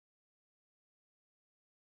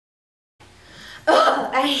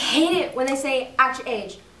I hate it when they say act your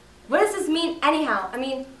age. What does this mean anyhow? I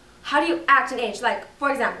mean, how do you act an age? Like,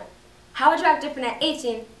 for example, how would you act different at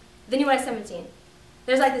 18 than you would at 17?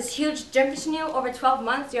 There's like this huge difference in you over 12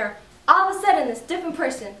 months. You're all of a sudden this different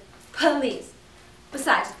person. Please.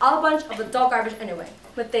 Besides, all a bunch of adult garbage anyway.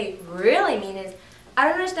 What they really mean is, I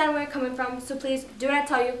don't understand where you're coming from, so please do what I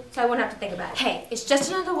tell you so I won't have to think about it. Hey, it's just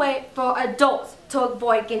another way for adults to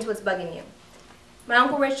avoid getting to what's bugging you. My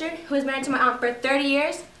Uncle Richard, who was married to my aunt for 30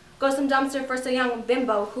 years, goes some dumpster for some young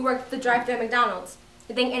bimbo who worked the drive-thru at McDonald's.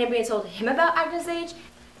 You think anybody told him about acting his age?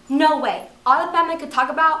 No way. All the family could talk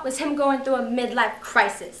about was him going through a midlife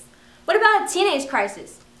crisis. What about a teenage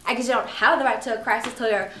crisis? I guess you don't have the right to a crisis till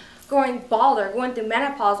you're growing bald or going through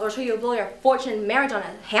menopause or till you blow your fortune in marriage on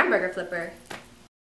a hamburger flipper.